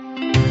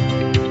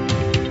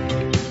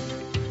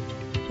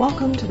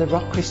Welcome to the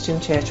Rock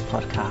Christian Church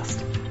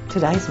podcast.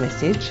 Today's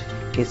message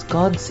is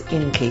God's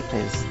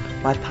Innkeepers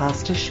by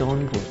Pastor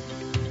Sean Wood.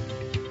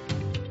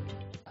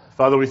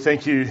 Father, we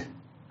thank you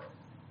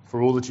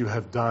for all that you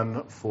have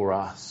done for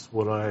us.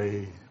 What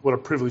a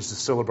privilege to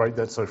celebrate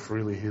that so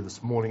freely here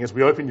this morning. As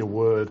we open your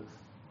word,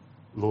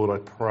 Lord,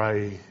 I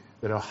pray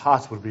that our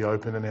hearts would be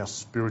open and our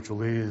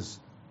spiritual ears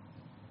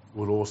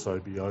would also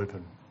be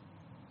open.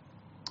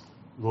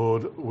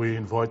 Lord, we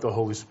invite the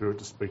Holy Spirit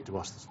to speak to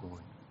us this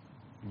morning.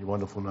 In your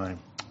wonderful name.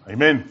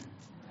 Amen.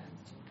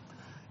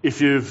 If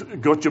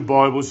you've got your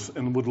Bibles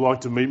and would like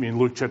to meet me in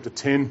Luke chapter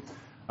 10,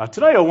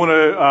 today I want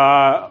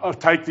to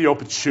take the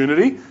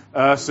opportunity,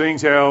 seeing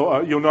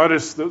how you'll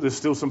notice that there's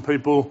still some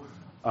people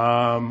that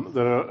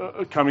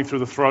are coming through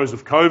the throes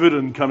of COVID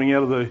and coming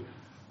out of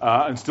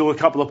and still a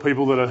couple of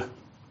people that are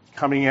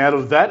coming out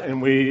of that,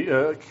 and we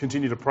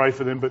continue to pray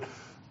for them. But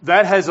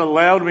that has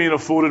allowed me and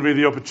afforded me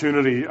the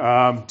opportunity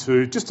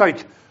to just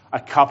take a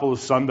couple of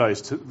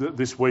Sundays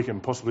this week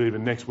and possibly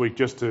even next week,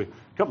 just a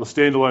couple of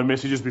standalone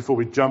messages before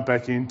we jump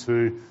back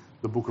into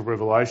the book of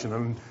Revelation.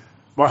 And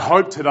my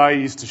hope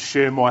today is to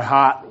share my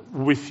heart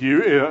with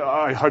you.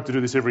 I hope to do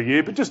this every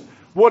year, but just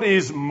what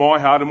is my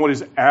heart and what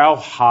is our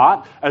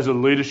heart as a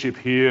leadership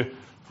here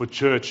for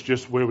church,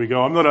 just where we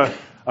go. I'm not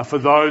for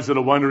those that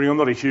are wondering, I'm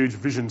not a huge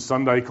Vision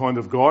Sunday kind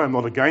of guy. I'm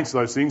not against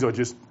those things.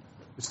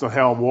 It's not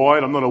how I'm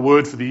wired. I'm not a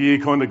word for the year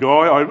kind of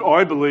guy.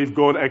 I believe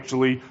God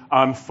actually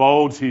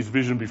unfolds his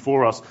vision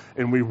before us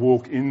and we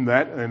walk in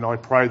that, and I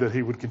pray that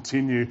he would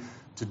continue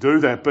to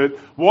do that. But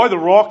why the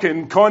Rock,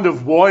 and kind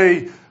of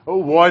why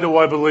do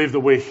I believe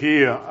that we're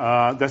here?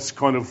 That's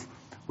kind of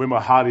where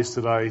my heart is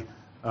today,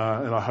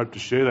 and I hope to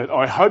share that.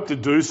 I hope to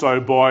do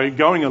so by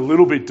going a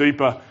little bit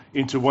deeper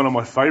into one of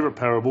my favourite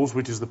parables,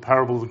 which is the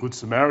parable of the Good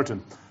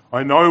Samaritan.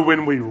 I know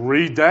when we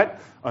read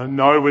that, I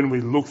know when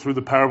we look through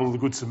the parable of the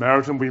Good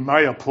Samaritan, we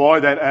may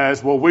apply that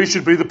as, well, we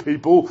should be the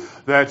people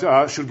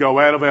that should go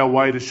out of our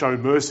way to show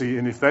mercy.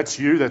 And if that's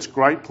you, that's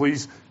great.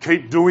 Please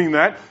keep doing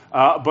that.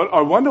 But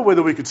I wonder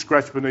whether we could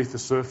scratch beneath the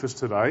surface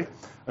today,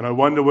 and I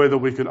wonder whether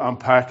we could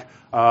unpack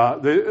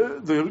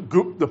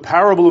the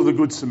parable of the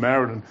Good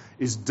Samaritan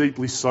is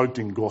deeply soaked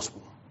in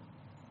gospel.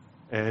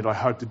 And I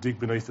hope to dig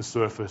beneath the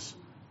surface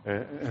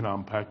and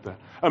unpack that.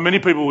 And many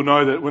people will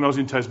know that when I was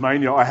in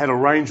Tasmania, I had a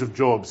range of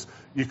jobs.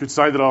 You could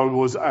say that I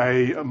was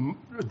a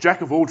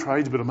jack of all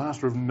trades, but a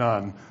master of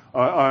none.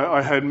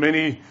 I had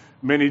many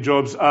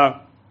jobs. One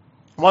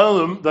of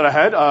them that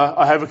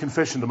I have a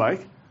confession to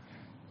make.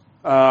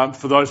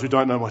 For those who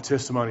don't know my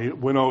testimony,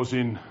 when I was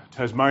in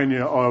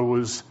Tasmania, I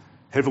was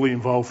heavily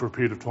involved for a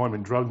period of time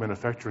in drug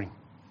manufacturing.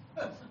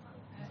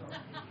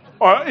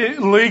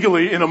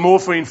 Legally in a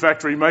morphine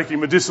factory making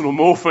medicinal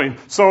morphine.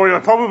 Sorry, I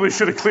probably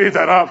should have cleared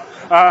that up.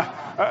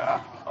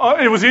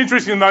 It was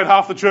interesting to note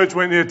half the church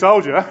went there,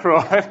 told you,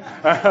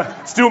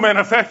 right? Still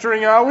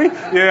manufacturing, are we?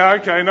 Yeah,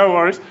 okay, no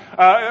worries.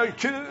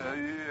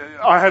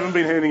 I haven't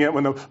been handing out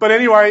one. But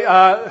anyway,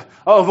 of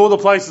all the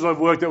places I've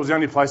worked, that was the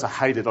only place I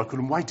hated. I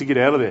couldn't wait to get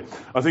out of there.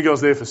 I think I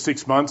was there for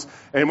 6 months.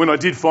 And when I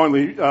did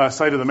finally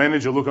say to the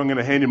manager, look, I'm going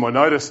to hand in my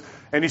notice.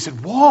 And he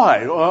said,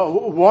 why?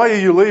 Why are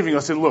you leaving? I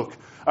said, look,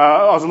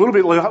 I was a little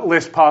bit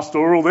less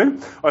pastoral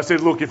then. I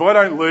said, look, if I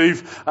don't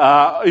leave,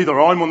 either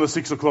I'm on the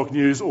 6 o'clock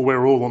news or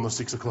we're all on the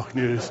 6 o'clock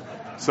news.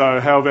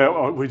 So how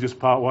about we just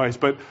part ways?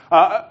 But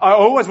I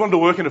always wanted to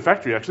work in a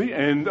factory, actually.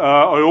 And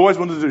I always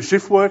wanted to do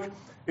shift work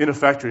in a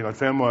factory, and I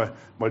found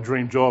my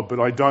dream job, but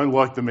I don't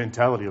like the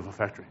mentality of a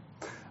factory.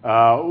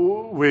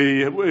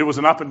 It was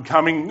an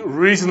up-and-coming,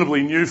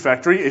 reasonably new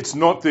factory. It's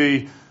not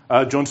the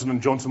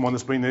Johnson & Johnson one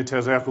that's been there,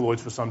 Taz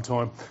Alkaloids, for some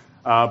time,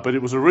 but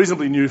it was a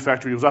reasonably new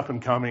factory. It was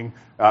up-and-coming.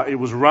 It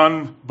was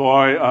run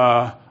by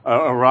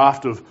a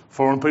raft of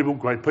foreign people,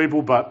 great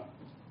people, but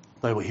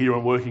they were here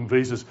on working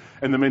visas,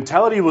 and the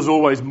mentality was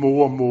always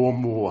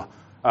more.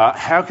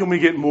 How can we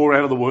get more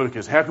out of the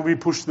workers? How can we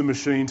push the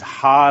machines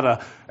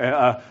harder?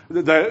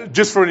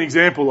 Just for an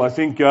example, I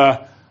think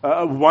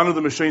one of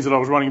the machines that I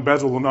was running,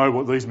 Basil will know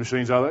what these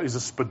machines are, is a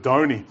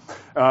Spadoni.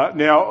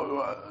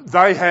 Now,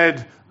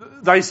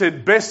 they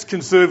said best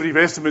conservative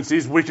estimates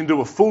is we can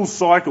do a full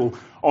cycle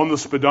on the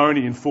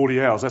Spadoni in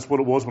 40 hours. That's what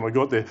it was when I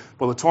got there.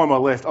 By the time I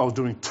left, I was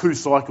doing 2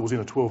 cycles in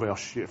a 12-hour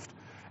shift.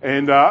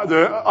 And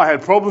I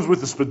had problems with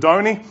the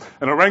Spadoni,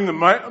 and I rang the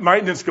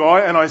maintenance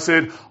guy and I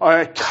said,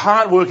 I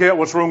can't work out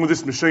what's wrong with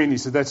this machine. He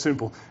said, that's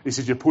simple. He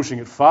said, you're pushing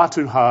it far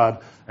too hard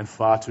and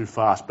far too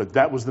fast. But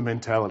that was the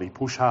mentality.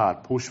 Push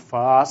hard, push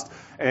fast.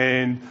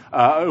 And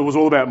it was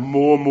all about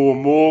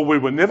more. We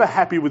were never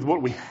happy with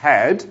what we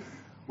had.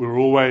 We were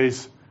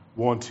always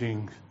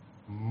wanting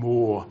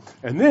more.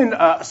 And then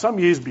some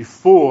years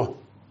before,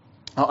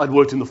 I'd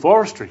worked in the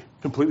forestry,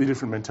 completely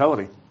different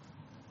mentality.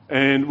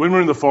 And when we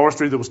were in the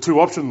forestry, there was 2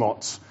 option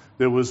lots.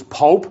 There was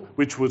pulp,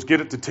 which was get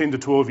it to 10 to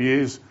 12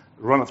 years,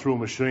 run it through a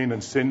machine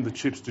and send the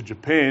chips to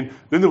Japan.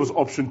 Then there was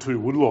option 2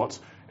 woodlots.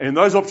 And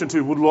those option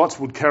 2 woodlots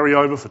would carry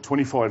over for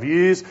 25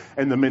 years,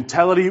 and the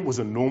mentality was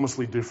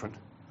enormously different.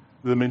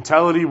 The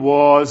mentality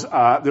was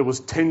there was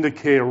tender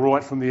care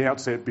right from the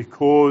outset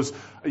because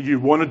you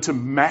wanted to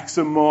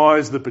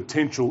maximise the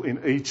potential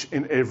in each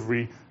and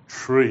every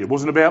tree. It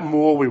wasn't about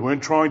more. We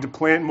weren't trying to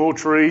plant more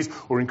trees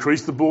or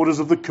increase the borders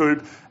of the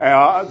coop.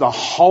 The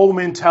whole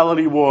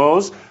mentality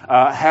was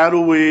how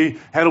do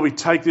we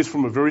take this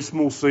from a very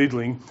small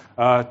seedling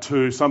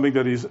to something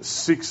that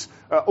is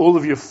all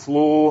of your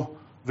floor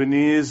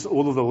veneers,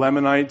 all of the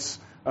laminates,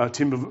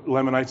 timber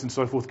laminates and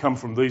so forth come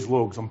from these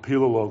logs, on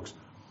peeler logs.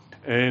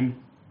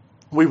 And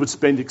we would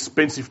spend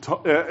extensive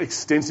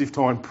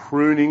time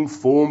pruning,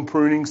 form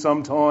pruning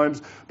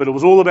sometimes, but it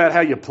was all about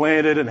how you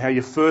planted and how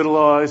you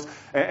fertilised,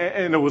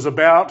 and it was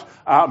about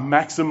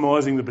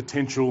maximising the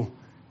potential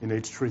in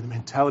each tree. The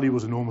mentality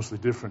was enormously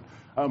different.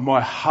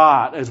 My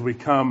heart, as we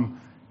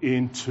come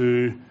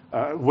into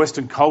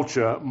Western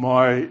culture,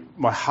 my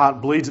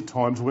heart bleeds at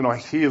times when I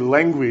hear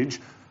language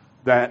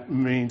that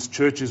means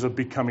churches are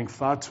becoming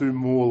far too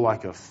more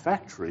like a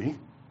factory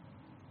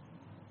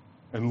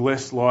and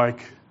less like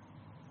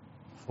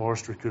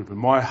forestry coop. And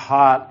my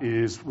heart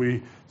is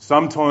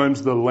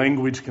sometimes the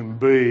language can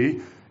be,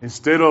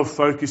 instead of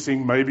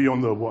focusing maybe on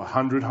the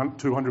 100,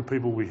 200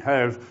 people we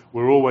have,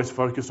 we're always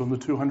focused on the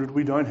 200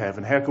 we don't have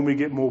and how can we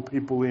get more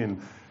people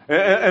in.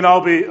 And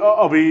I'll be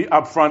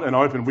upfront and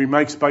open. We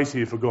make space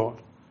here for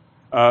God.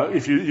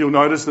 If you'll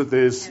notice that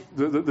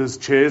there's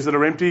chairs that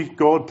are empty,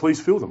 God,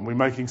 please fill them. We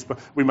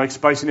make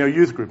space in our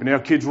youth group, in our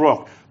Kids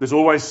Rock. There's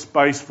always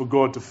space for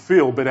God to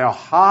fill, but our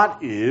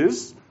heart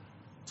is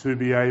to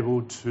be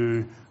able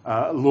to,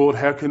 Lord,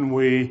 how can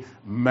we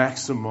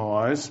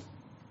maximise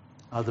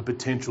the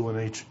potential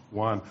in each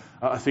one?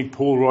 I think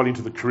Paul writing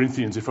to the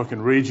Corinthians, if I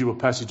can read you a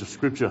passage of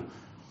Scripture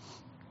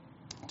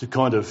to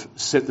kind of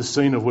set the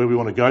scene of where we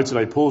want to go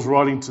today. Paul's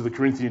writing to the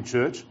Corinthian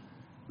church.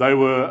 They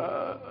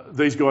were,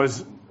 these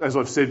guys, as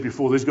I've said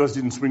before, these guys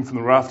didn't swing from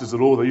the rafters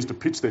at all. They used to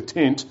pitch their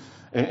tent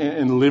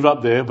and live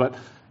up there. But,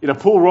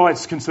 Paul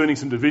writes concerning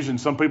some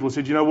divisions. Some people have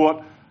said, you know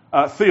what,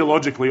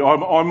 theologically,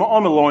 I'm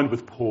aligned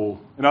with Paul.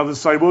 And others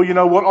say, well, you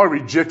know what, I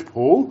reject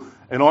Paul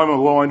and I'm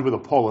aligned with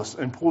Apollos.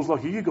 And Paul's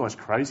like, are you guys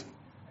crazy?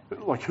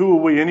 Like, who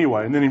are we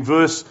anyway? And then in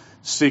verse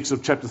 6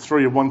 of chapter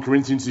 3 of 1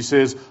 Corinthians, he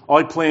says,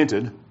 I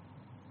planted,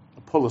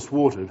 Apollos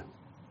watered,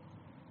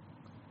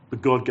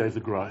 but God gave the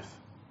growth.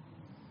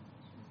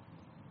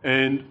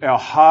 And our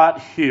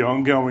heart here,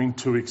 I'm going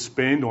to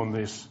expand on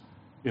this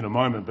in a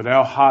moment, but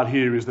our heart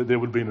here is that there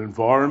would be an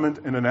environment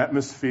and an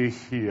atmosphere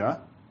here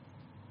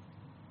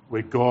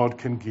where God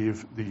can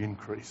give the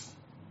increase.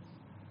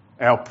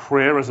 Our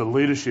prayer as a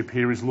leadership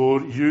here is,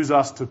 Lord, use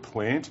us to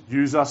plant,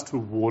 use us to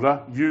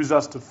water, use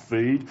us to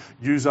feed,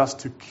 use us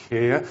to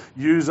care,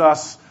 use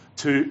us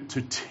to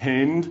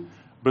tend,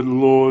 but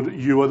Lord,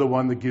 you are the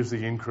one that gives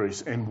the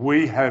increase. And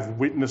we have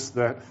witnessed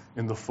that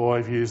in the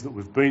 5 years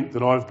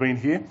that I've been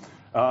here.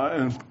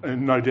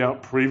 And no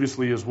doubt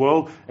previously as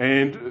well.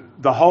 And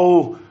our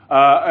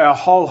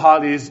whole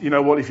heart is, you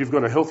know what, if you've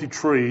got a healthy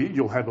tree,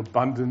 you'll have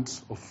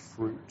abundance of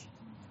fruit.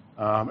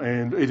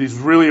 And it is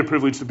really a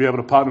privilege to be able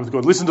to partner with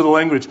God. Listen to the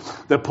language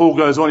that Paul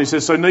goes on. He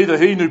says, so neither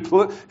he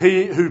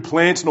who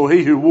plants nor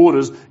he who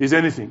waters is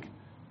anything.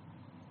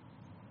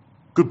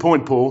 Good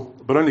point, Paul,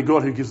 but only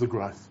God who gives the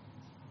growth.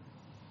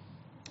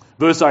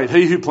 Verse 8,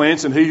 he who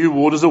plants and he who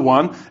waters are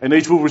one, and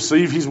each will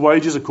receive his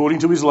wages according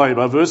to his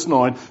labour. Verse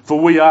 9,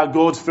 for we are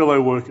God's fellow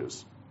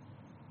workers.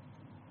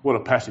 What a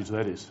passage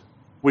that is.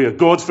 We are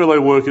God's fellow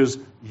workers.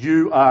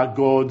 You are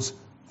God's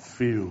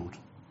field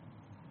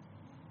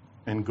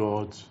and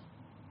God's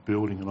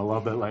building. And I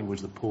love that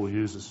language that Paul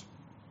uses.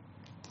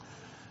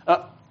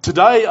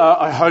 Today,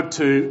 I hope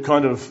to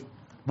kind of,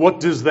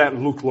 what does that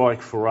look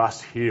like for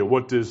us here?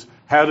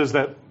 How does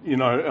that,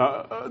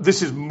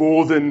 this is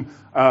more than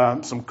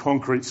some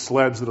concrete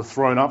slabs that are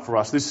thrown up for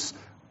us.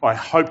 I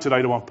hope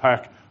today to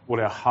unpack what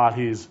our heart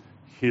is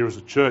here as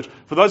a church.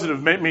 For those that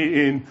have met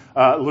me in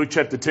Luke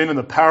chapter 10 and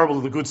the parable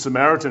of the Good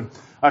Samaritan,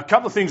 a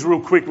couple of things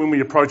real quick when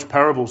we approach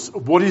parables.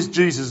 What is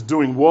Jesus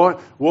doing?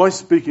 Why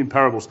speak in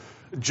parables?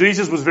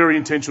 Jesus was very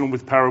intentional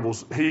with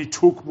parables. He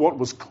took what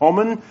was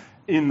common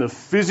in the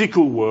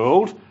physical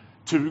world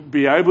to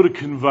be able to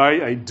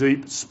convey a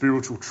deep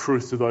spiritual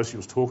truth to those he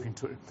was talking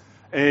to.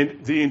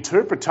 And the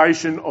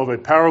interpretation of a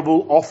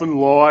parable often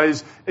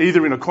lies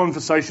either in a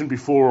conversation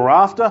before or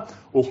after,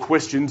 or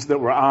questions that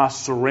were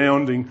asked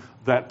surrounding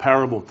that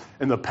parable.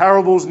 And the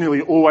parables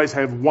nearly always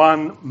have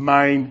one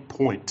main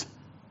point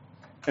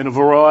and a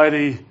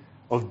variety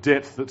of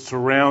depth that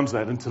surrounds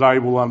that. And today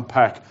we'll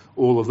unpack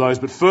all of those.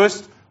 But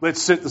first,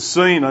 let's set the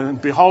scene.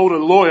 And behold, a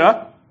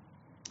lawyer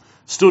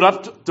stood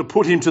up to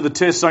put him to the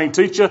test, saying,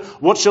 Teacher,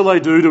 what shall I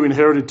do to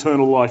inherit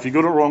eternal life? You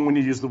got it wrong when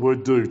you use the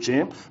word do,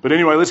 champ. But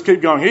anyway, let's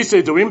keep going. He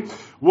said to him,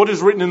 what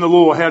is written in the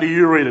law? How do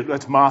you read it?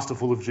 That's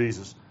masterful of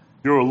Jesus.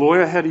 You're a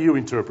lawyer. How do you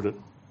interpret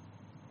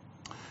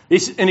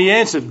it? And he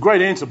answered,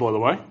 great answer, by the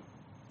way,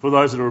 for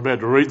those that are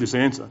about to read this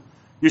answer.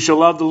 You shall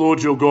love the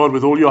Lord your God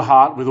with all your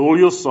heart, with all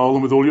your soul,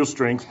 and with all your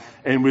strength,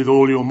 and with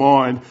all your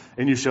mind.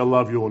 And you shall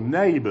love your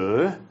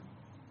neighbour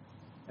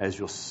as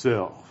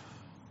yourself.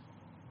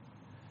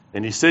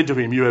 And he said to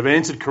him, "You have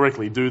answered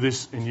correctly. Do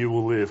this and you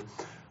will live."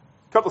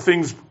 A couple of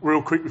things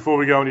real quick before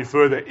we go any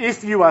further.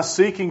 If you are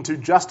seeking to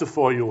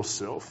justify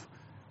yourself,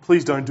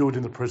 please don't do it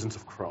in the presence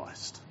of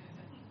Christ.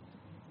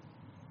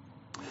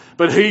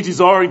 But he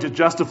desiring to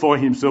justify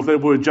himself,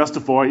 that word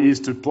justify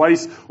is to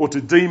place or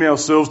to deem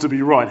ourselves to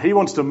be right. He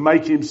wants to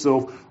make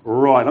himself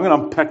right. I'm going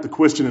to unpack the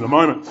question in a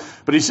moment.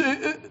 But he's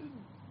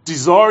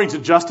desiring to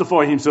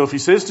justify himself, he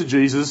says to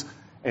Jesus,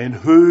 "And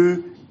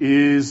who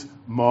is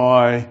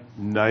my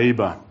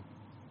neighbour?"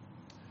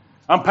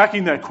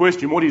 Unpacking that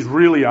question, what he's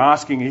really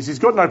asking is, he's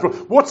got no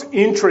problem. What's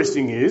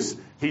interesting is,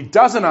 he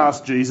doesn't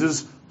ask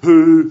Jesus,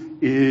 "Who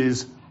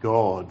is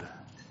God?"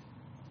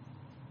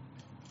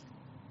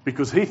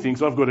 Because he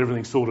thinks I've got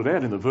everything sorted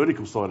out in the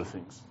vertical side of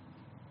things.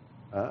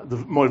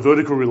 My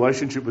vertical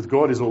relationship with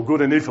God is all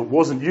good, and if it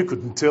wasn't, you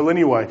couldn't tell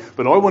anyway.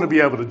 But I want to be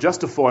able to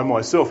justify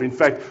myself. In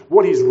fact,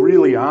 what he's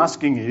really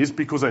asking is,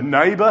 because a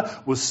neighbour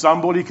was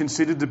somebody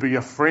considered to be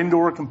a friend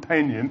or a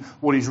companion,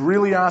 what he's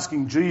really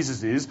asking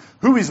Jesus is,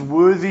 who is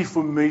worthy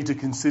for me to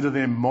consider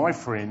them my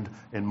friend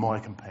and my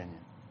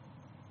companion?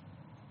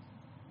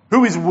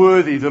 Who is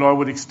worthy that I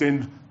would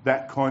extend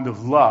that kind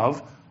of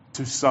love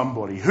to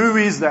somebody? Who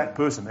is that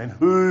person and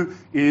who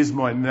is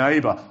my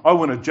neighbour? I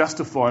want to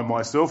justify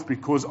myself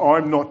because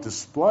I'm not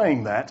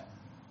displaying that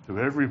to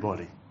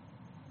everybody.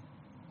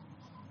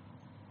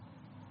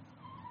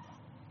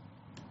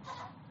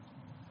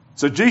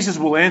 So Jesus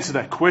will answer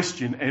that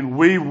question, and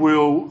we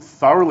will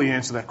thoroughly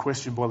answer that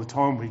question by the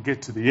time we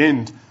get to the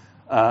end.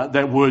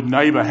 That word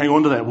neighbour, hang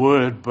on to that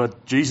word,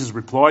 but Jesus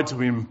replied to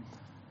him.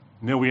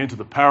 Now we enter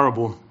the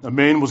parable. A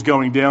man was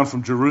going down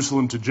from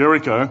Jerusalem to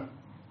Jericho,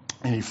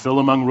 and he fell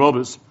among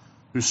robbers,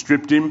 who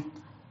stripped him,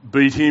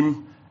 beat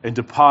him, and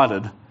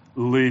departed,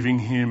 leaving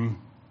him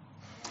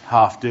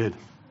half dead.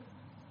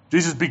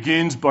 Jesus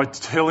begins by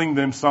telling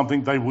them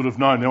something they would have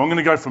known. Now, I'm going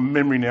to go from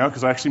memory now,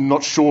 because I'm actually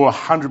not sure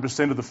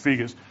 100% of the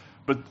figures,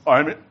 but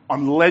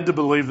I'm led to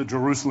believe that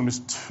Jerusalem is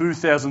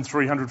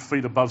 2,300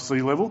 feet above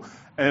sea level,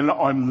 and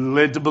I'm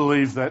led to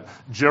believe that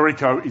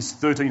Jericho is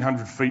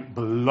 1,300 feet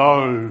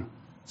below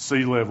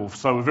sea level.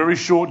 So a very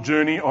short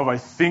journey of, I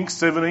think,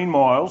 17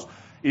 miles.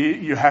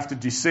 You have to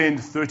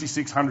descend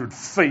 3,600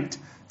 feet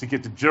to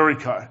get to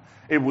Jericho.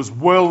 It was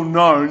well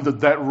known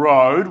that that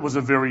road was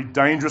a very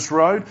dangerous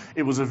road.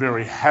 It was a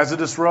very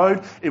hazardous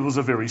road. It was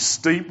a very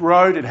steep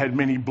road. It had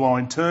many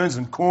blind turns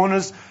and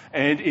corners.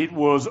 And it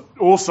was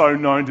also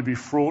known to be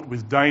fraught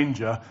with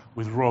danger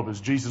with robbers.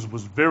 Jesus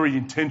was very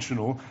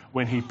intentional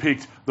when he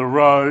picked the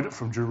road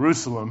from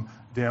Jerusalem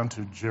down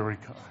to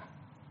Jericho.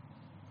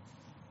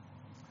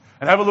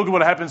 And have a look at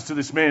what happens to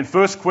this man.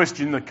 First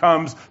question that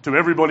comes to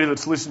everybody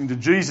that's listening to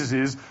Jesus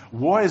is,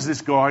 why is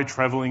this guy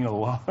travelling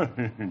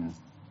alone?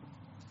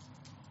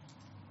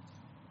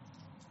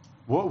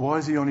 Why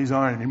is he on his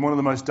own in one of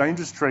the most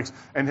dangerous treks?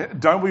 And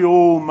don't we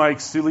all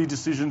make silly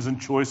decisions and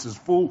choices,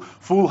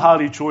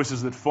 foolhardy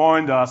choices that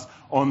find us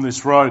on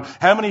this road?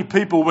 How many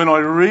people, when I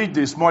read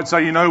this, might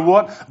say, you know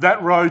what,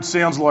 that road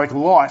sounds like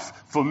life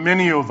for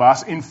many of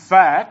us. In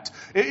fact,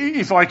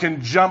 if I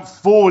can jump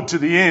forward to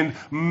the end,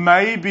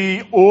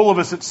 maybe all of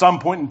us at some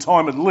point in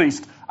time at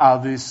least are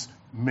this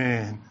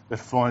man that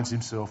finds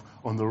himself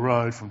on the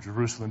road from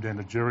Jerusalem down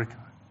to Jericho.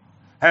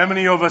 How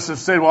many of us have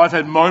said, well, I've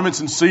had moments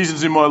and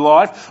seasons in my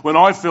life when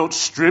I felt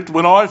stripped,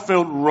 when I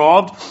felt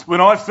robbed, when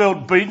I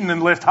felt beaten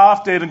and left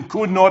half dead and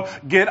could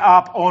not get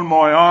up on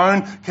my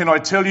own. Can I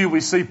tell you, we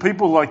see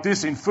people like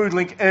this in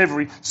Foodlink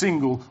every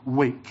single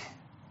week.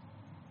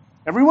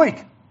 Every week.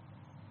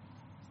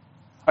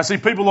 I see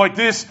people like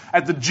this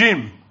at the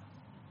gym.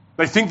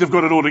 They think they've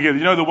got it all together.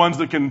 You know, the ones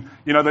that can,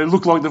 they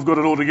look like they've got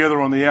it all together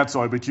on the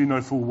outside, but you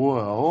know full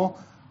well,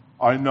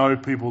 I know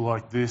people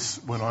like this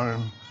when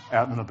I'm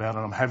out and about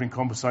and I'm having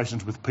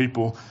conversations with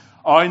people.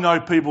 I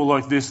know people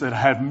like this that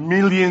have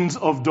millions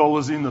of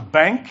dollars in the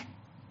bank,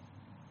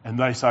 and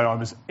they say,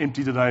 I'm as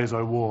empty today as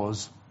I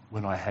was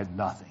when I had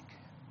nothing.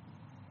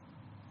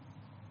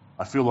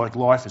 I feel like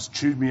life has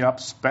chewed me up,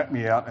 spat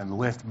me out, and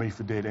left me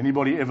for dead.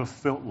 Anybody ever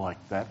felt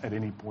like that at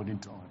any point in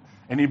time?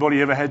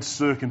 Anybody ever had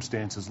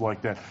circumstances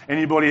like that?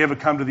 Anybody ever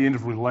come to the end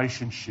of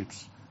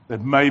relationships that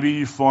maybe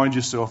you find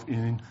yourself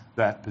in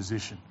that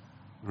position?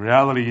 The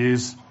reality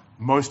is,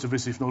 most of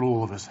us, if not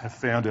all of us, have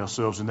found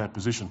ourselves in that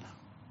position.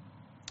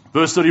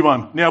 Verse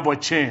 31, now by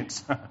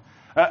chance.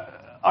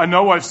 I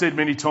know I've said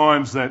many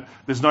times that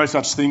there's no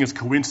such thing as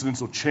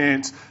coincidence or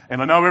chance,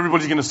 and I know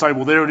everybody's going to say,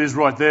 well, there it is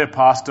right there,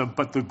 Pastor,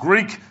 but the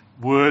Greek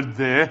word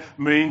there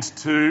means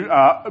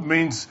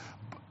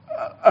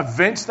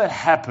events that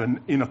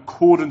happen in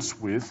accordance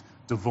with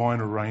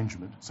divine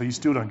arrangement. So you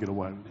still don't get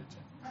away with it.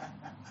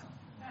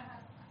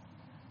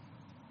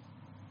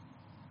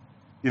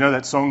 You know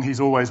that song, He's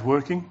Always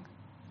Working?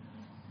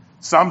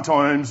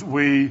 Sometimes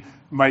we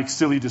make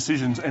silly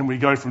decisions and we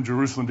go from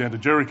Jerusalem down to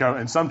Jericho,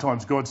 and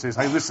sometimes God says,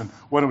 hey, listen,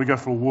 why don't we go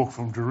for a walk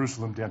from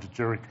Jerusalem down to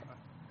Jericho?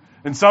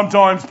 And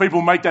sometimes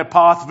people make that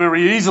path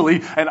very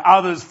easily, and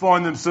others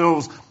find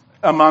themselves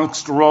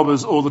amongst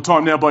robbers all the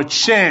time. Now, by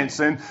chance,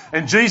 and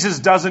Jesus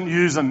doesn't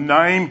use a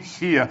name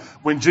here.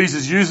 When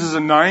Jesus uses a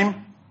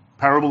name,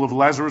 parable of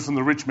Lazarus and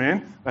the rich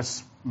man.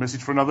 That's a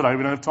message for another day.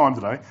 We don't have time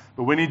today.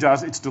 But when he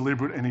does, it's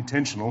deliberate and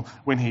intentional.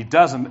 When he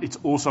doesn't, it's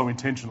also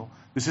intentional.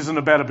 This isn't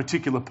about a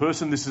particular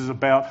person. This is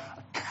about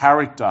a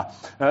character.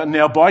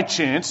 Now, by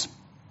chance,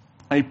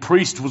 a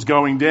priest was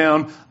going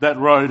down that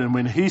road, and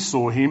when he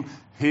saw him,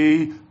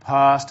 he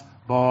passed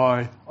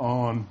by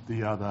on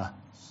the other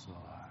side.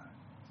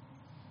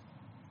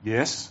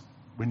 Yes,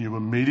 when you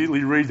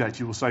immediately read that,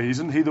 you will say,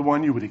 isn't he the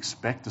one you would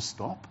expect to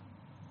stop?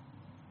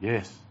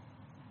 Yes.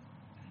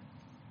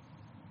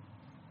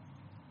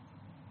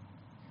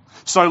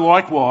 So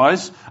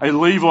likewise, a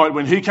Levite,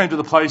 when he came to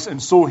the place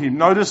and saw him,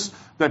 notice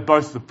that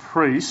both the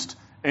priest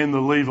and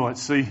the Levite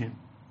see him.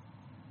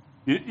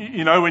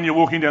 You know, when you're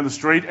walking down the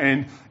street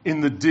and in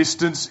the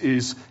distance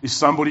is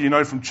somebody you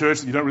know from church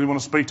that you don't really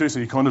want to speak to, so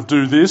you kind of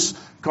do this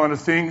kind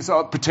of thing,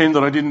 so pretend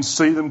that I didn't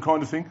see them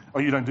kind of thing. Oh,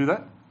 you don't do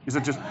that? Is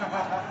that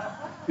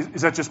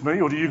just me,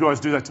 or do you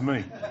guys do that to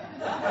me?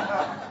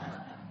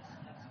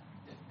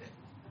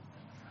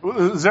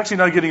 There's actually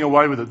no getting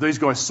away with it. These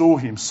guys saw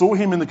him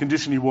in the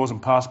condition he was,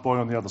 and passed by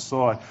on the other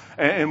side.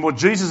 And what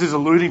Jesus is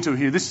alluding to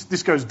here,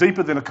 this goes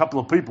deeper than a couple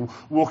of people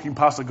walking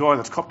past a guy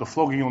that's copped a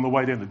flogging on the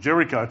way down to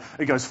Jericho.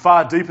 It goes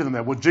far deeper than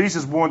that. What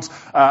Jesus wants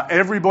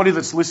everybody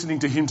that's listening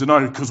to him to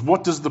know, because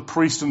what does the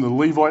priest and the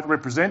Levite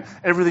represent?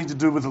 Everything to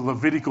do with the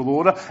Levitical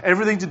order,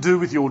 everything to do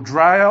with your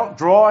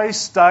dry,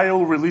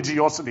 stale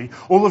religiosity,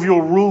 all of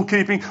your rule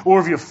keeping, all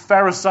of your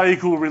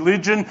Pharisaical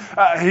religion.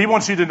 He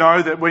wants you to know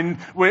that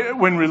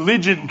when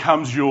religion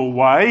comes your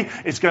way,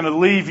 it's going to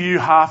leave you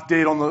half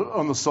dead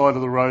on the side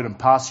of the road and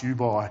pass you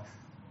by.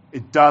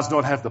 It does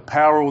not have the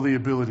power or the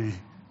ability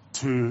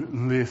to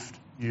lift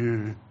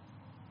you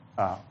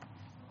up.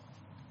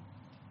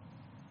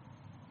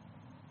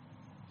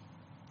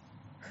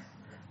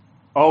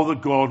 Oh,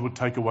 that God would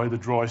take away the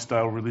dry,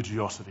 stale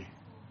religiosity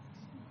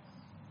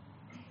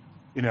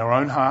in our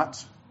own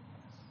hearts.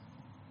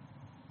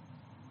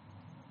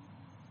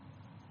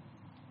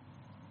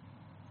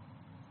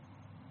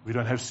 We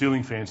don't have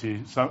ceiling fans here.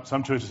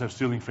 Some churches have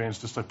ceiling fans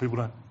just so people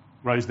don't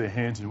raise their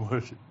hands in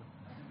worship.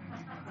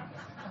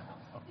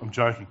 I'm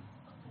joking.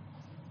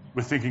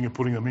 We're thinking of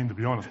putting them in, to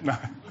be honest. No.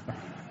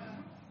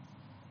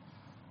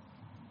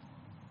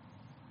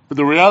 But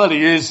the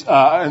reality is,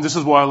 and this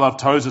is why I love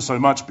Tozer so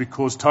much,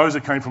 because Tozer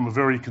came from a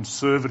very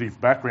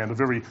conservative background, a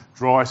very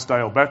dry,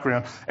 stale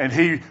background, and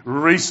he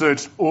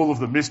researched all of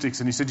the mystics,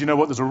 and he said, you know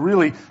what, there's a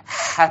really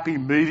happy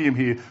medium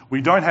here.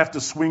 We don't have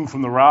to swing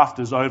from the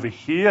rafters over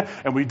here,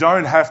 and we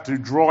don't have to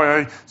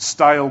dry,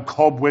 stale,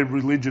 cobweb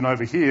religion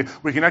over here.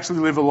 We can actually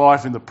live a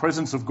life in the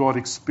presence of God,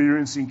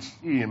 experiencing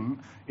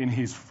him in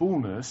his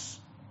fullness,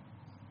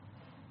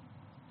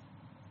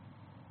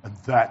 and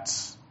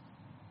that's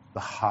the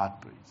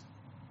heartbeat.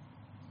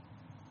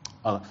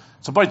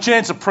 So by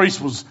chance a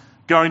priest was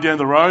going down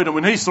the road, and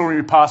when he saw him,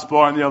 he passed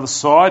by on the other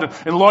side.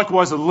 And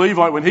likewise a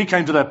Levite, when he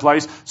came to that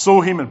place,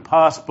 saw him and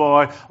passed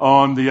by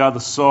on the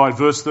other side.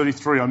 Verse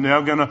 33, I'm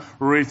now going to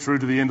read through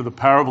to the end of the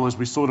parable as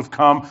we sort of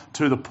come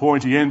to the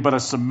pointy end. But a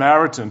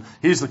Samaritan,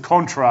 here's the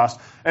contrast.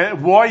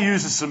 Why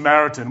use a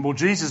Samaritan? Well,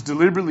 Jesus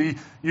deliberately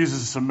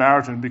uses a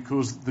Samaritan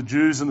because the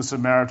Jews and the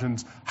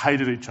Samaritans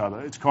hated each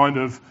other. It's kind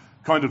of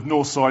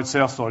north side,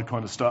 south side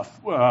kind of stuff.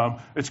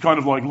 It's kind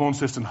of like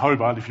Launceston,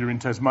 Hobart if you're in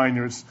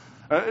Tasmania.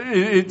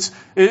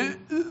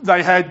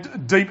 They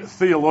had deep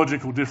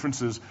theological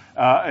differences,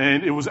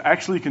 and it was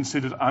actually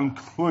considered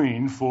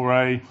unclean for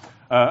a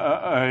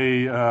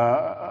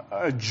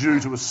Jew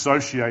to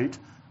associate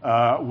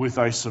with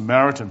a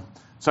Samaritan.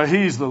 So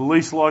he is the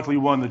least likely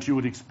one that you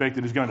would expect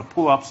that is going to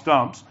pull up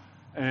stumps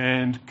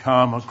and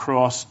come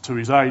across to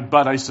his aid.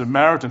 But a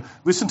Samaritan,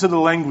 listen to the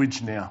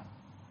language now.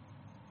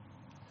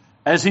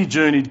 As he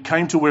journeyed,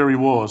 came to where he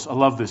was. I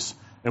love this.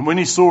 And when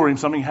he saw him,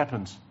 something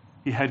happens.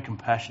 He had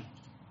compassion.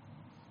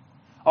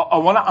 I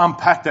want to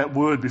unpack that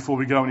word before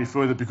we go any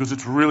further because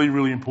it's a really,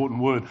 really important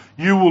word.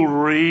 You will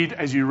read,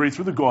 as you read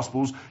through the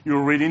Gospels, you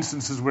will read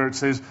instances where it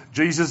says,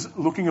 Jesus,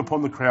 looking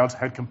upon the crowds,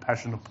 had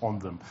compassion upon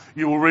them.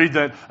 You will read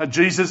that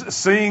Jesus,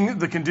 seeing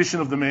the condition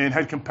of the man,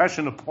 had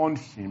compassion upon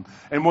him.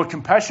 And what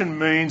compassion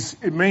means,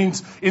 it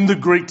means in the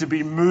Greek to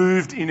be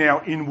moved in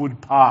our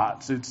inward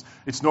parts.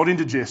 It's not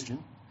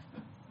indigestion.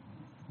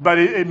 But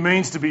it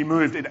means to be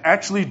moved. It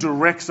actually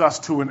directs us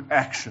to an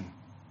action.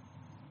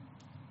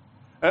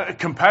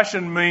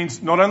 Compassion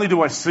means not only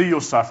do I see your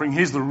suffering,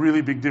 here's the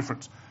really big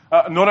difference.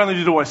 Not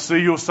only do I see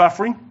your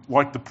suffering,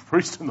 like the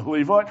priest and the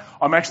Levite,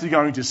 I'm actually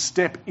going to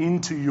step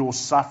into your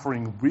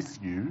suffering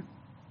with you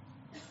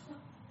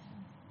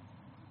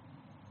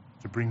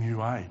to bring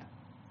you aid.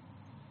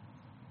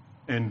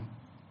 And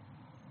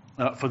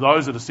for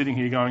those that are sitting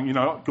here going, you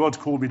know, God's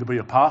called me to be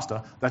a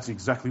pastor, that's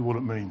exactly what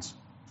it means.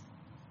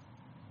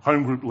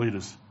 Home group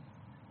leaders,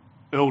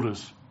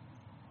 elders,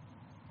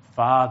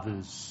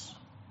 fathers.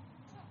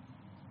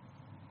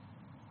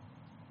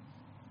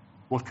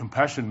 What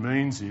compassion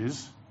means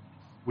is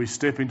we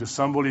step into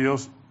somebody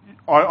else.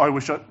 Can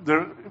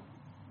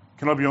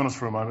I be honest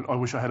for a moment? I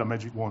wish I had a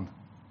magic wand.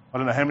 I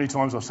don't know how many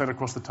times I've sat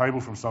across the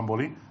table from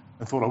somebody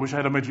and thought, I wish I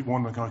had a magic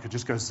wand and I could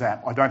just go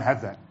zap. I don't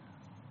have that.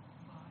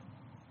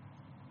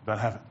 I don't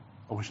have it.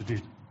 I wish I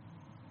did.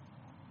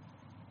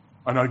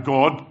 I know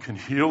God can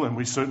heal, and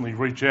we certainly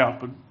reach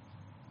out,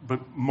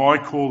 but my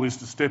call is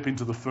to step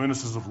into the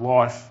furnaces of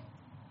life,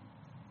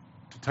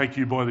 to take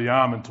you by the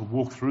arm and to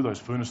walk through those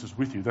furnaces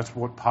with you. That's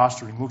what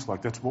pastoring looks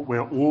like. That's what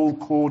we're all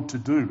called to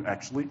do,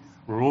 actually.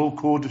 We're all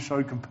called to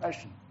show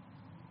compassion.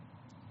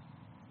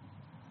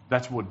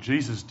 That's what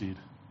Jesus did.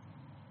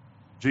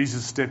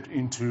 Jesus stepped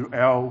into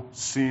our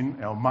sin,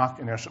 our muck,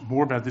 and our shame.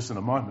 More about this in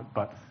a moment,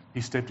 but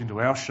he stepped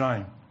into our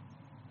shame.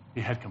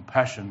 He had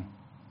compassion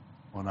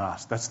on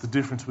us. That's the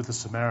difference with the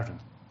Samaritan.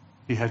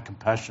 He had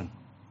compassion.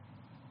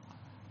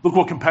 Look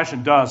what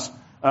compassion does.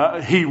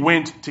 He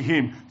went to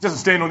him. He doesn't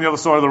stand on the other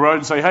side of the road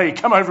and say, hey,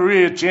 come over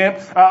here, champ,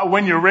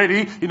 when you're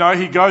ready.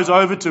 He goes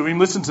over to him,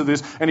 listen to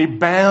this, and he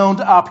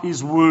bound up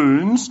his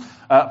wounds,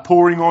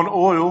 pouring on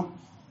oil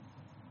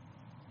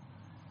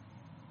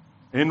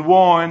and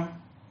wine.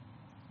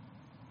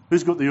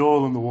 Who's got the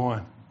oil and the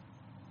wine?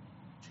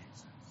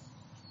 Jesus.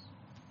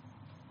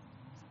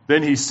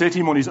 Then he set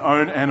him on his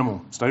own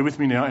animal, stay with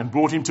me now, and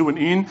brought him to an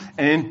inn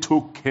and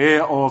took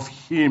care of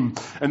him.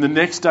 And the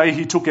next day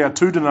he took out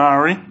 2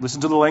 denarii,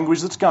 listen to the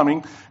language that's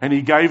coming, and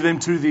he gave them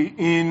to the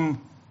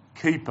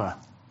innkeeper,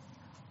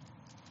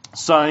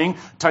 saying,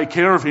 take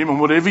care of him, and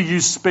whatever you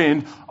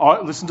spend,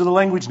 listen to the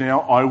language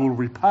now, I will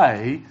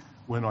repay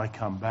when I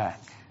come back.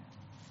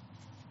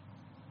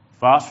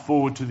 Fast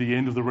forward to the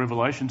end of the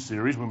Revelation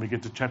series when we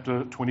get to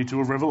chapter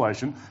 22 of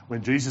Revelation,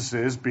 when Jesus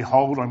says,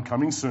 behold, I'm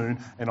coming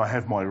soon, and I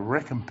have my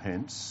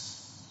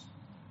recompense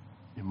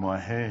in my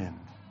hand.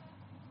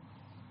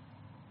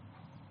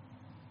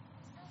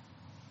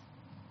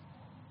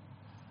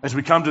 As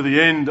we come to the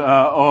end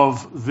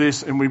of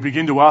this and we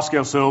begin to ask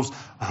ourselves,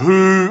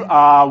 who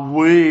are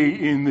we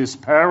in this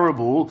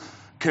parable?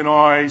 Can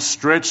I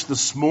stretch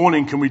this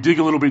morning? Can we dig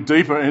a little bit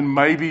deeper? And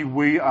maybe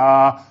we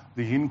are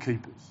the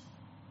innkeepers.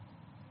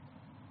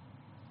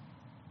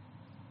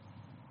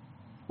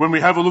 When we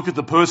have a look at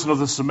the person of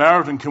the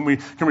Samaritan, can we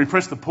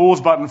press the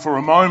pause button for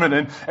a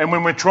moment? And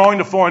when we're trying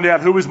to find out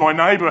who is my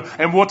neighbour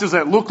and what does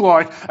that look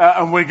like,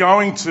 and we're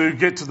going to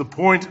get to the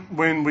point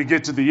when we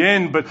get to the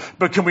end,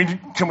 but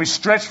can we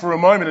stretch for a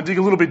moment and dig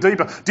a little bit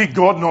deeper? Did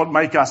God not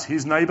make us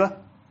his neighbour?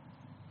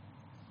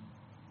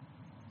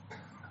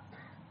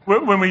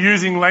 When we're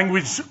using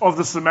language of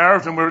the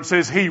Samaritan where it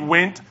says he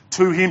went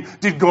to him,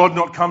 did God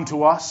not come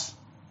to us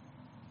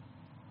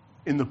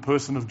in the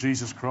person of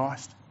Jesus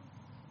Christ?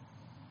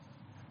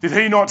 Did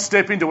he not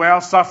step into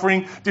our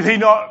suffering? Does he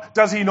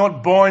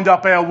not bind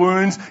up our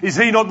wounds? Is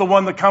he not the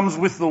one that comes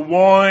with the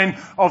wine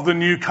of the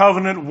new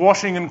covenant,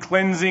 washing and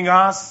cleansing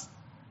us?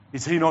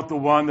 Is he not the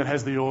one that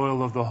has the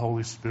oil of the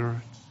Holy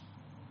Spirit?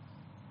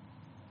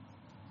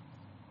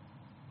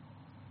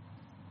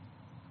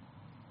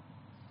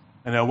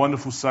 And our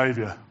wonderful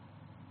Saviour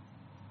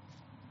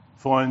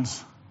found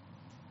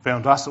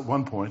us at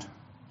one point,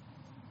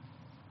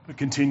 but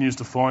continues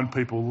to find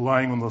people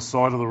laying on the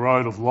side of the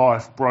road of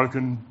life,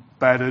 broken,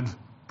 battered,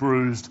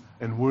 bruised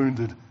and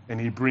wounded, and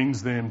he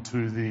brings them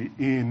to the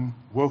inn.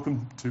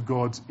 Welcome to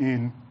God's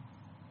inn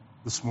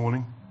this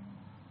morning.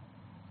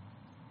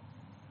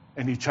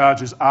 And he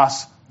charges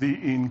us, the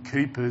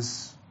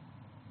innkeepers,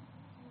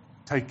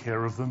 take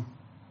care of them.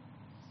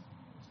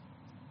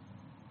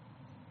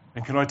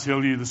 And can I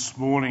tell you this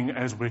morning,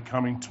 as we're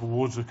coming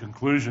towards a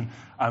conclusion,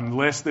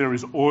 unless there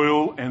is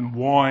oil and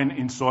wine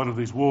inside of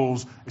these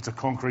walls, it's a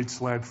concrete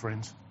slab,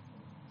 friends.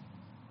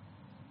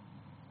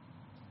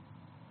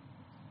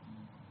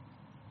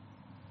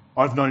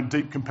 I've known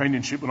deep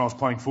companionship when I was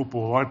playing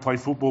football. I played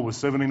football with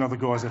 17 other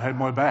guys that had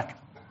my back.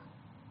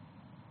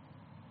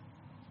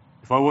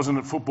 If I wasn't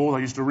at football, they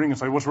used to ring and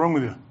say, what's wrong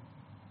with you?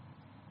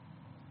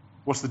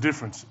 What's the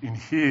difference? In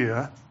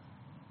here,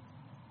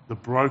 the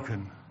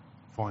broken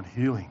find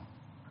healing.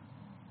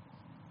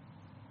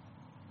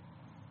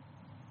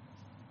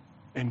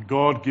 And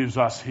God gives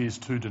us his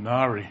 2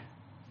 denarii,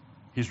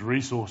 his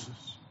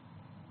resources,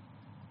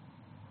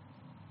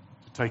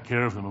 to take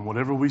care of them. And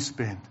whatever we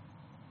spend,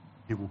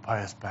 he will pay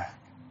us back.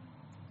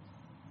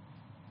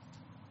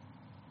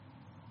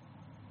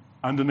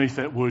 Underneath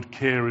that word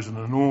care is an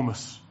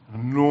enormous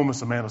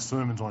amount of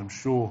sermons, I'm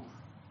sure.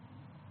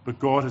 But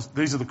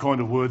these are the kind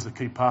of words that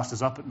keep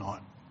pastors up at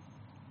night.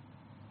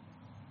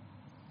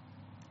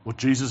 What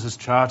Jesus has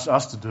charged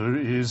us to do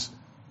is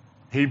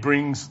he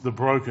brings the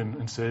broken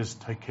and says,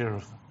 take care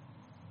of them.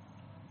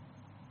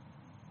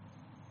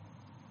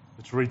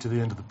 Let's read to the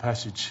end of the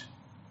passage.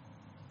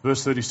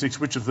 Verse 36,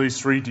 which of these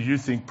 3 do you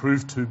think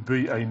proved to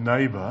be a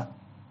neighbour?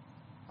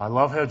 I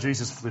love how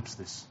Jesus flips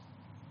this.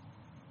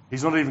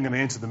 He's not even going to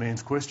answer the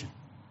man's question.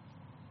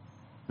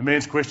 The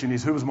man's question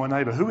is, who is my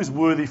neighbour? Who is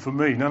worthy for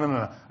me?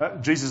 No.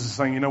 Jesus is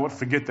saying, you know what,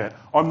 forget that.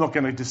 I'm not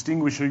going to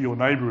distinguish who your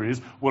neighbour is.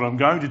 What I'm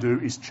going to do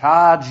is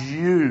charge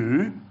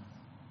you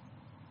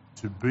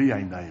to be a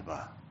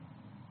neighbour.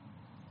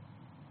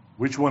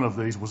 Which one of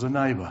these was a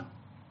neighbour?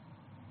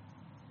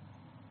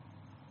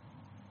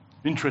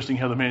 Interesting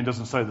how the man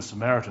doesn't say the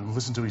Samaritan.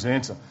 Listen to his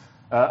answer.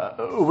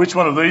 Which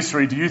one of these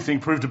 3 do you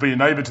think proved to be a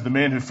neighbour to the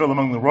man who fell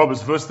among the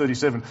robbers? Verse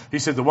 37, he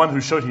said, the one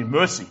who showed him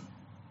mercy.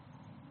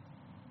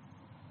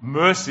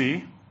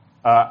 Mercy,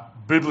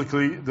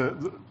 biblically,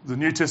 the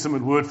New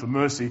Testament word for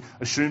mercy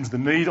assumes the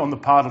need on the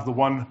part of the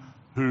one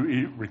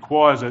who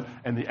requires it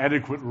and the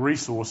adequate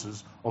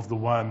resources of the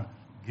one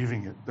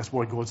giving it. That's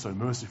why God's so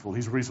merciful.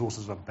 His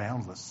resources are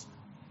boundless.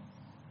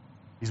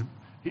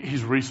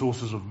 His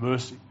resources of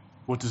mercy.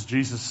 What does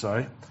Jesus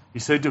say? He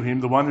said to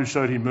him, the one who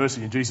showed him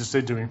mercy, and Jesus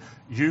said to him,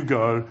 you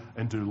go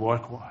and do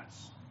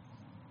likewise.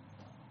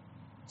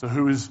 So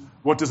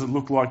what does it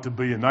look like to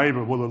be a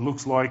neighbour? Well, it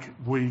looks like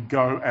we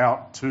go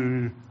out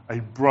to a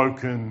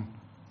broken,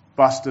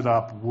 busted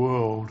up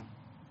world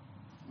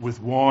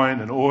with wine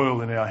and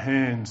oil in our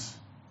hands,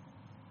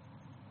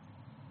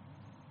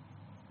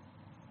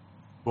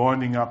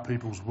 binding up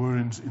people's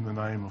wounds in the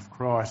name of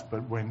Christ.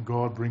 But when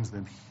God brings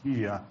them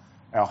here,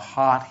 our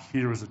heart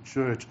here as a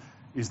church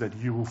is that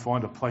you will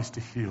find a place to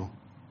heal.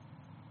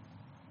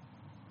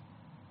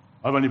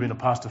 I've only been a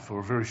pastor for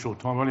a very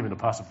short time. I've only been a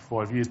pastor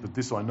for 5 years, but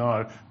this I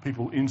know,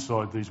 people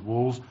inside these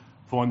walls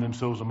find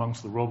themselves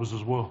amongst the robbers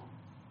as well.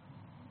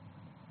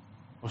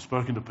 I've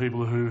spoken to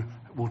people who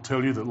will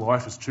tell you that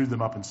life has chewed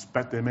them up and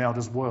spat them out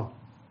as well.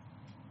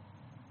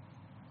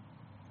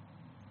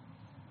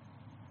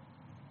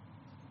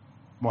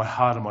 My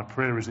heart and my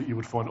prayer is that you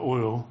would find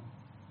oil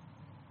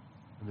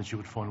and that you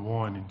would find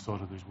wine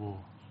inside of these walls.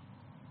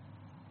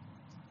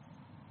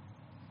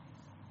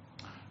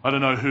 I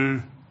don't know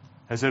who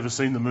has ever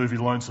seen the movie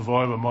Lone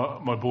Survivor.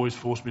 My boys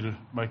forced me to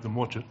make them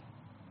watch it.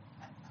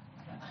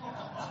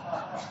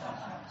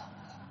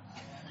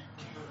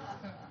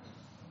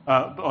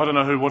 I don't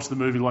know who watched the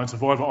movie Lone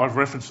Survivor. I've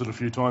referenced it a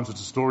few times.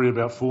 It's a story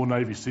about 4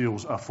 Navy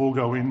SEALs. 4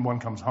 go in, 1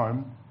 comes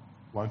home.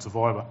 Lone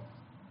Survivor.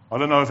 I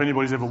don't know if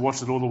anybody's ever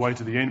watched it all the way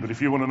to the end, but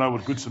if you want to know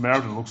what Good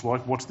Samaritan looks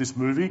like, watch this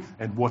movie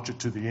and watch it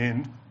to the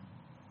end.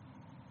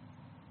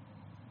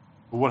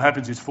 But what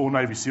happens is 4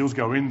 Navy SEALs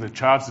go in, they're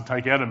charged to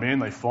take out a man,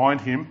 they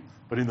find him,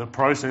 but in the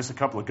process a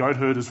couple of goat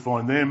herders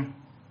find them.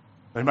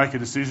 They make a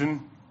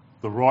decision,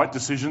 the right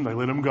decision, they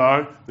let them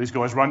go. These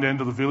guys run down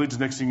to the village,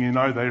 next thing you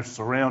know they're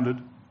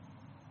surrounded.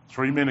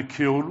 3 men are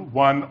killed,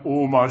 1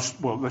 almost,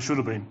 well they should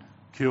have been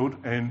killed,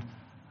 and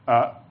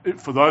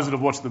for those that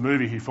have watched the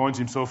movie, he finds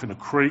himself in a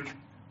creek,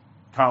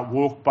 can't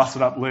walk,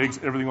 busted up legs,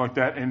 everything like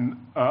that, and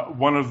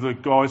one of the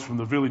guys from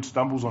the village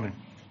stumbles on him.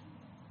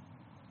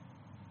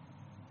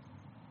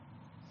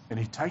 And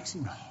he takes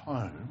him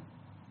home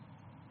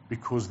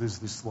because there's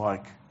this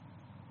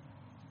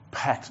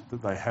pact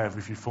that they have.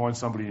 If you find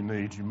somebody in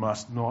need, you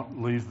must not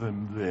leave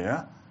them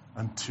there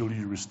until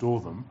you restore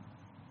them.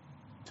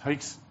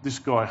 Takes this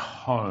guy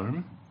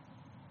home,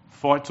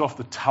 fights off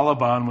the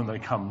Taliban when they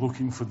come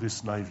looking for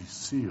this Navy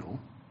SEAL.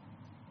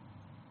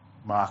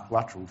 Mark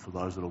Luttrell, for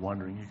those that are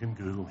wondering, you can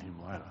Google him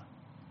later.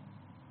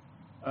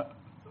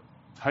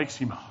 Takes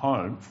him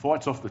home,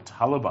 fights off the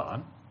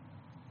Taliban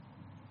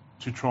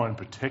to try and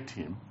protect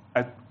him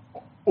at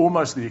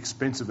almost the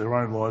expense of their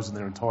own lives and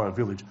their entire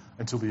village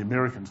until the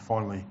Americans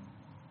finally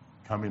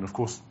come in. Of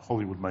course,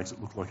 Hollywood makes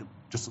it look like it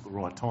just at the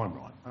right time,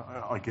 right?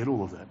 I get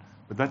all of that.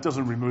 But that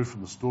doesn't remove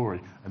from the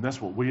story, and that's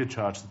what we are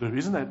charged to do.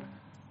 Isn't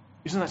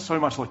that so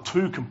much like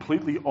 2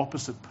 completely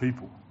opposite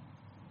people?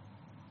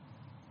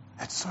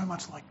 That's so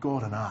much like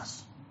God and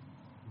us.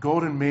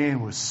 God and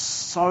man were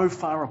so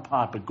far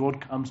apart, but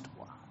God comes to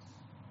us.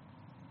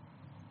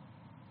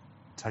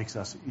 Takes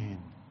us in.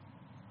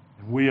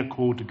 And we are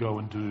called to go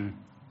and do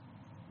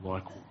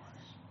likewise.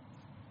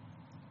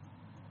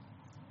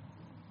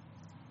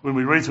 When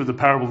we read through the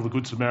parable of the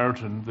Good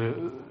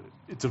Samaritan,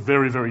 it's a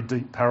very, very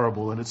deep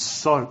parable, and it's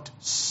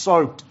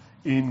soaked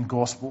in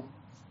gospel.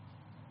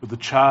 But the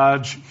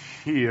charge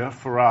here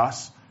for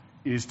us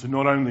is to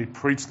not only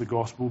preach the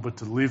gospel, but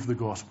to live the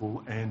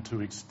gospel and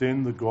to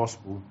extend the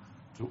gospel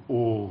to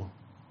all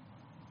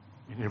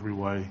in every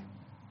way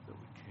that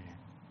we can.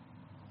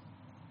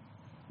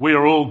 We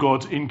are all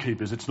God's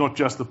innkeepers. It's not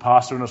just the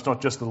pastor and it's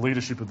not just the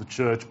leadership of the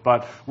church,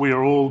 but we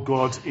are all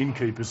God's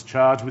innkeepers,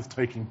 charged with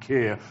taking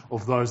care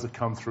of those that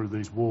come through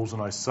these walls.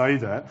 And I say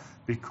that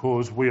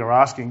because we are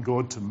asking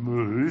God to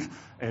move,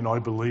 and I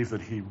believe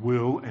that He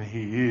will, and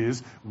He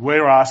is.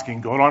 We're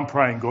asking God, I'm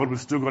praying, God, we've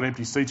still got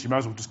empty seats, you might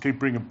as well just keep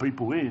bringing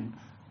people in,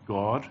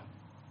 God.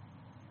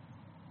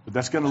 But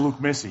that's going to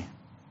look messy.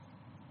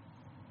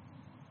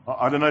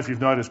 I don't know if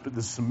you've noticed, but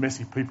there's some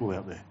messy people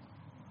out there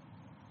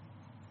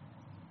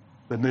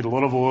that need a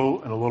lot of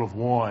oil and a lot of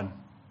wine.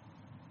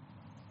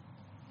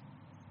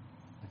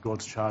 And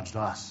God's charged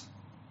us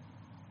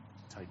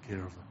to take care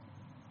of them.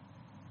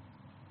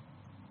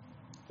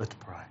 Let's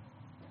pray.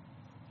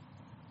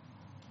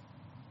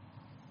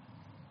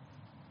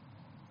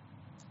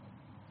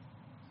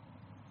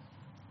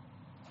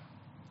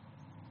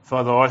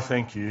 Father, I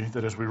thank you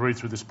that as we read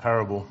through this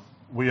parable,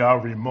 we are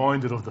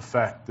reminded of the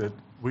fact that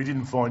we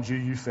didn't find you,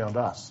 you found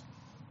us.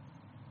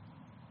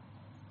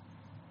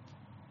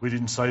 We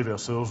didn't save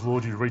ourselves,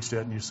 Lord, you reached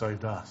out and you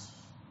saved us.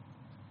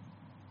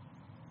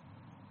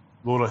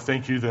 Lord, I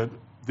thank you that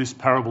this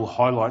parable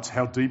highlights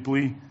how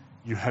deeply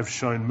you have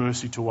shown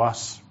mercy to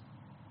us,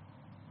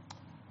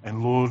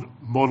 and Lord,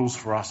 models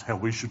for us how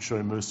we should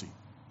show mercy.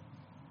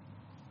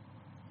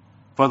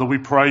 Father, we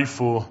pray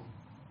for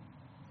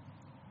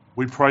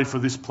We pray for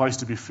this place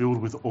to be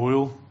filled with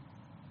oil,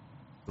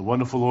 the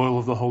wonderful oil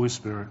of the Holy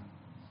Spirit.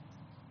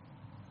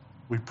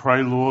 We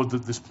pray, Lord,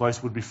 that this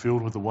place would be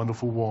filled with the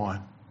wonderful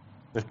wine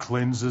that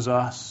cleanses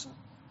us,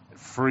 that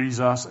frees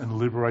us and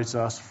liberates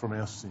us from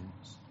our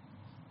sins.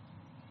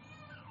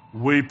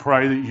 We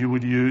pray that you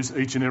would use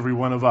each and every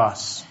one of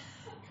us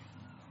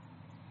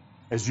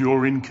as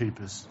your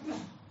innkeepers,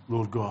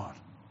 Lord God,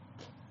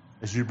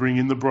 as you bring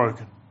in the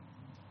broken,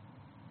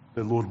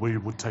 that, Lord, we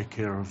would take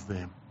care of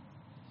them.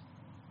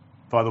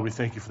 Father, we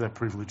thank you for that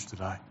privilege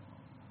today.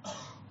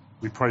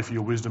 We pray for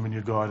your wisdom and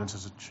your guidance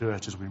as a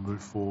church as we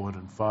move forward.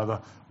 And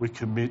Father, we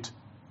commit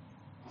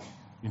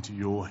into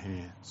your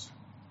hands.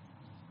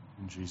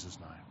 In Jesus'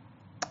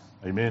 name.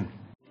 Amen.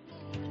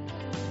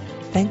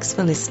 Thanks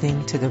for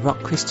listening to the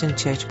Rock Christian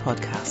Church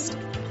podcast.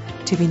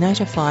 To be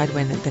notified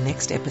when the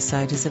next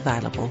episode is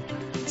available,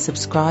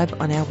 subscribe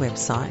on our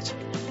website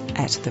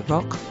at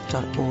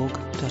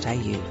therock.org.au.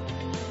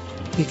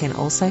 You can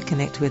also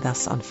connect with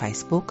us on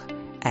Facebook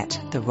at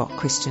The Rock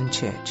Christian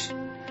Church.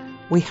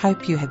 We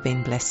hope you have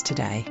been blessed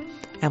today,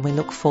 and we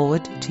look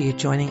forward to you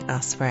joining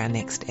us for our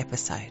next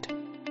episode.